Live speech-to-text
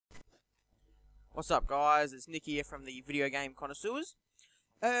What's up, guys? It's Nick here from the Video Game Connoisseurs.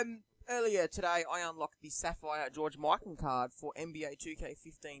 Earlier today, I unlocked the Sapphire George Mikan card for NBA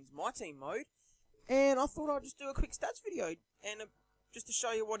 2K15's My Team mode, and I thought I'd just do a quick stats video, and just to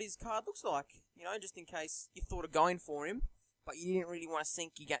show you what his card looks like. You know, just in case you thought of going for him, but you didn't really want to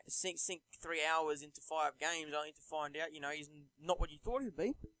sink 3 hours into 5 games only to find out, you know, he's not what you thought he'd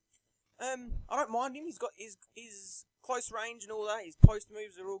be. I don't mind him. He's got his close range and all that. His post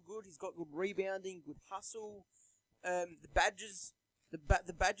moves are all good. He's got good rebounding, good hustle. The badges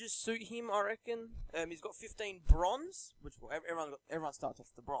suit him, I reckon. He's got 15 bronze, which everyone starts off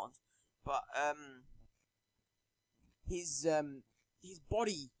with the bronze. But his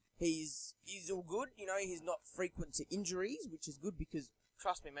body, he's all good. You know, he's not frequent to injuries, which is good because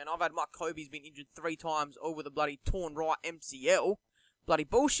trust me, man, I've had my Kobe's been injured 3 times over the bloody torn right MCL. Bloody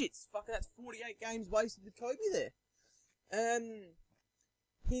bullshit. Fucking that's 48 games wasted with Kobe there.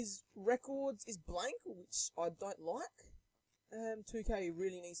 His records is blank, which I don't like. 2K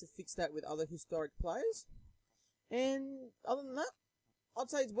really needs to fix that with other historic players. And other than that, I'd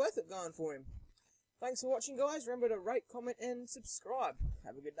say it's worth it going for him. Thanks for watching, guys. Remember to rate, comment, and subscribe.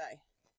 Have a good day.